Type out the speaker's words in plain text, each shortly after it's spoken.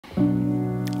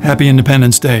Happy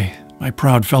Independence Day, my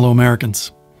proud fellow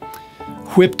Americans.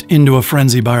 Whipped into a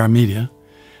frenzy by our media,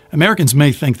 Americans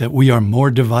may think that we are more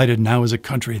divided now as a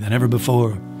country than ever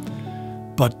before.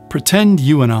 But pretend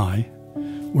you and I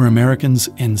were Americans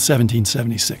in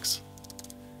 1776.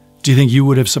 Do you think you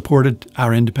would have supported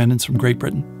our independence from Great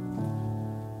Britain?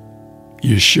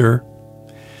 You sure?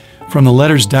 From the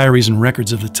letters, diaries, and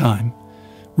records of the time,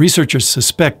 researchers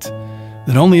suspect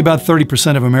that only about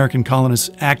 30% of American colonists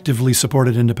actively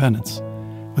supported independence,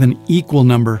 with an equal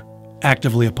number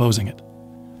actively opposing it.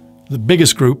 The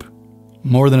biggest group,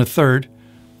 more than a third,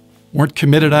 weren't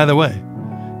committed either way.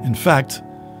 In fact,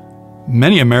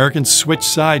 many Americans switched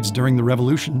sides during the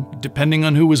Revolution, depending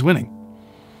on who was winning.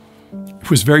 It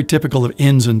was very typical of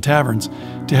inns and taverns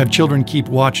to have children keep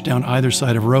watch down either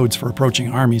side of roads for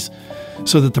approaching armies,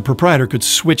 so that the proprietor could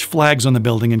switch flags on the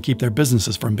building and keep their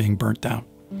businesses from being burnt down.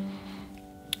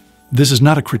 This is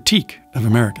not a critique of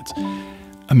Americans.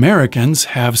 Americans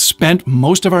have spent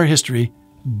most of our history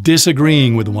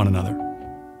disagreeing with one another,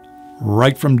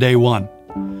 right from day one.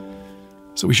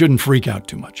 So we shouldn't freak out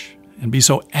too much and be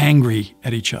so angry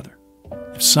at each other.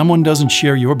 If someone doesn't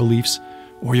share your beliefs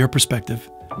or your perspective,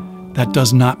 that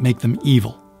does not make them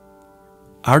evil.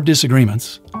 Our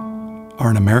disagreements are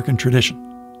an American tradition.